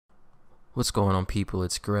What's going on, people?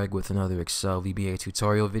 It's Greg with another Excel VBA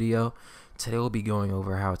tutorial video. Today we'll be going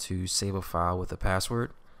over how to save a file with a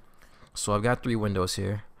password. So I've got three windows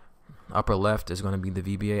here. Upper left is going to be the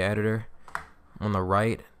VBA editor. On the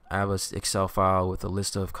right, I have an Excel file with a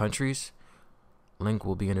list of countries. Link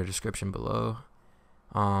will be in the description below.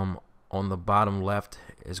 On the bottom left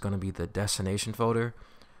is going to be the destination folder.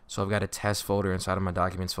 So I've got a test folder inside of my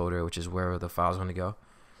documents folder, which is where the file is going to go.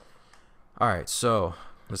 Alright, so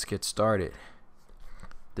let's get started.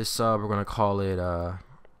 This we're going to call it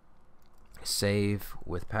save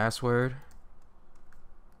with password.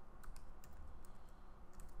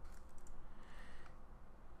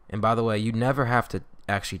 And by the way, you never have to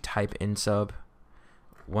actually type in sub.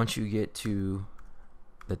 Once you get to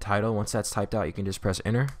the title, once that's typed out, you can just press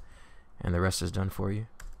enter and the rest is done for you.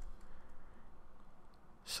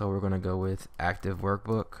 So we're going to go with active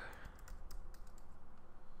workbook,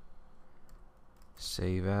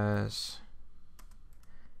 save as,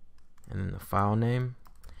 and then the file name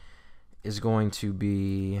is going to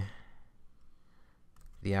be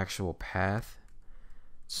the actual path.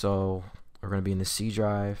 So we're going to be in the C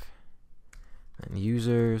drive, and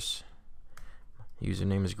username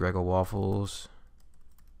is Gregor Waffles.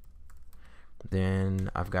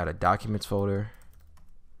 Then I've got a documents folder,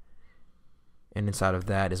 and inside of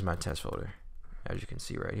that is my test folder, as you can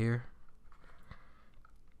see right here.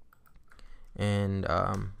 And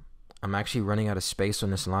I'm actually running out of space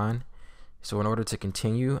on this line, so in order to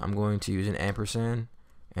continue, I'm going to use an ampersand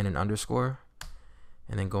and an underscore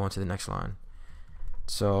and then go on to the next line.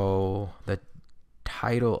 So the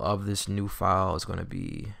title of this new file is going to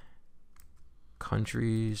be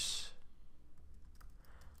countries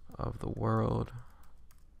of the world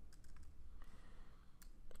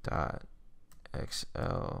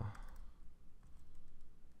 .xl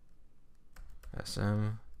sm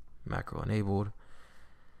macro enabled,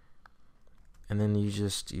 and then you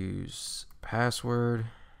just use password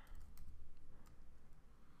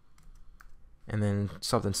and then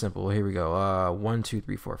something simple. Here we go, 1 2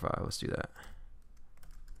 3 4 5. Let's do that,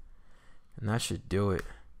 and that should do it.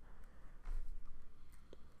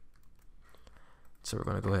 So we're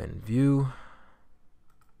going to go ahead and view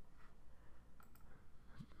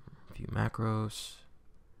macros,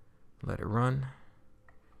 let it run.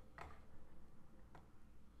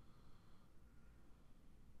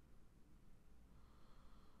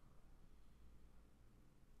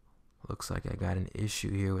 Looks like I got an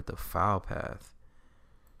issue here with the file path.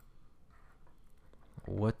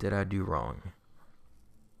 What did I do wrong?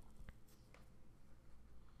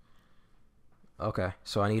 Okay,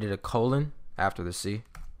 so I needed a colon after the C.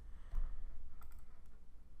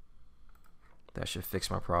 That should fix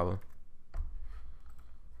my problem.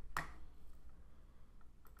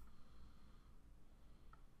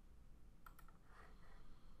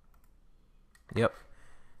 Yep.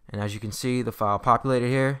 And as you can see, the file populated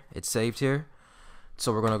here. It's saved here.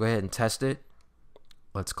 So we're going to go ahead and test it.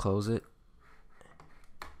 Let's close it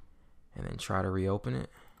and then try to reopen it.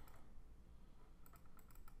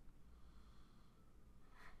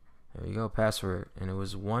 There you go, password, and it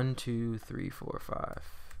was 1 2 3 4 5.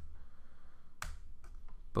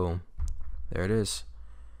 Boom, there it is.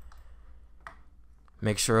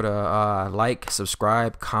 Make sure to like,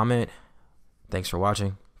 subscribe, comment. Thanks for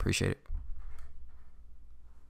watching. Appreciate it.